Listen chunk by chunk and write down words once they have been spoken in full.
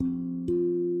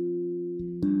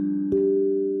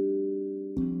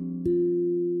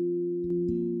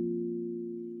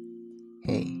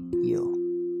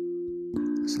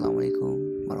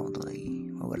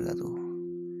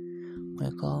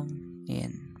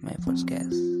my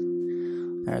podcast.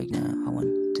 Right now, I want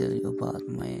to tell you about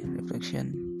my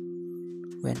reflection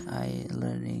when I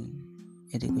learning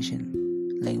education,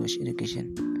 language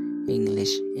education,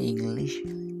 English language.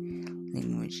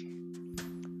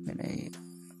 When I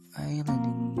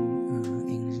learning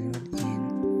English in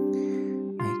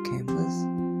my campus,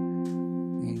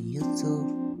 in YouTube,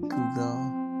 Google,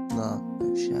 blog,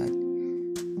 website,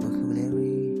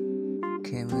 vocabulary,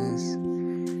 canvas,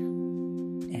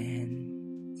 and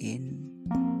in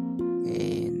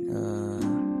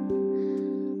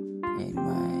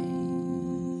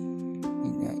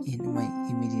my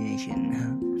imagination.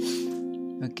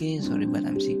 Okay, sorry, but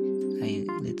I'm sick. I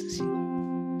little sick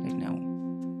right now.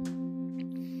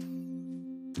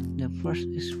 The first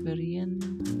experience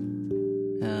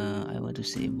I want to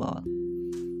say about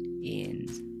in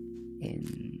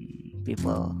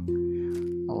people.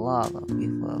 A lot of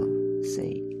people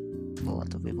say, a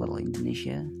lot of people in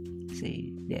Indonesia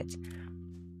say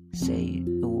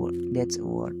a word. That's a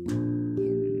word.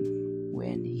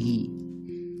 When he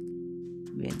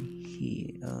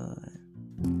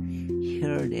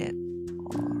hear that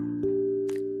or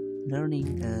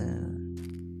learning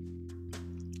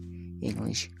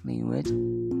English language,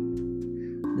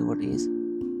 the word is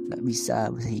nggak bisa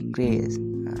bahasa Inggris.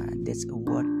 That's a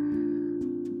word.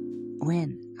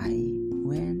 When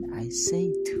I say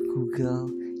to Google,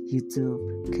 YouTube,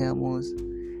 Kamus,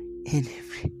 and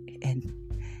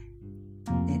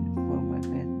for my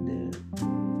friend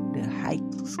the high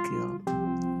skill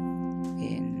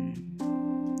in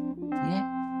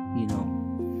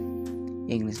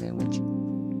English language.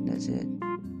 That's it.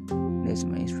 That's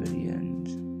my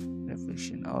experience,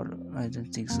 reflection, or I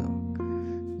don't think so.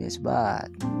 Yes,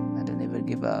 but I don't ever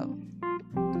give up.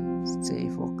 Stay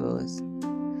focused.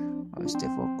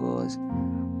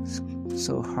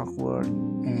 So hard work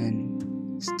and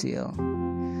still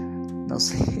no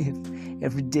sleep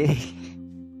every day.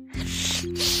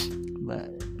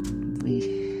 But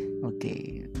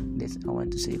that's I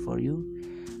want to say for you.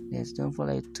 Let's don't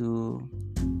forget to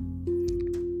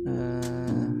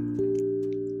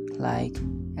like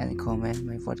and comment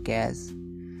my podcast.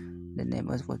 The name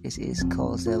of the podcast is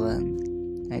Call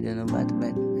 7. I don't know, but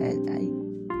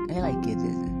I like it.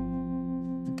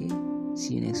 Okay,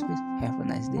 see you next week. Have a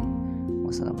nice day.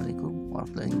 Wassalamualaikum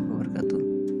warahmatullahi wabarakatuh.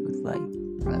 Goodbye.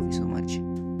 I love you so much.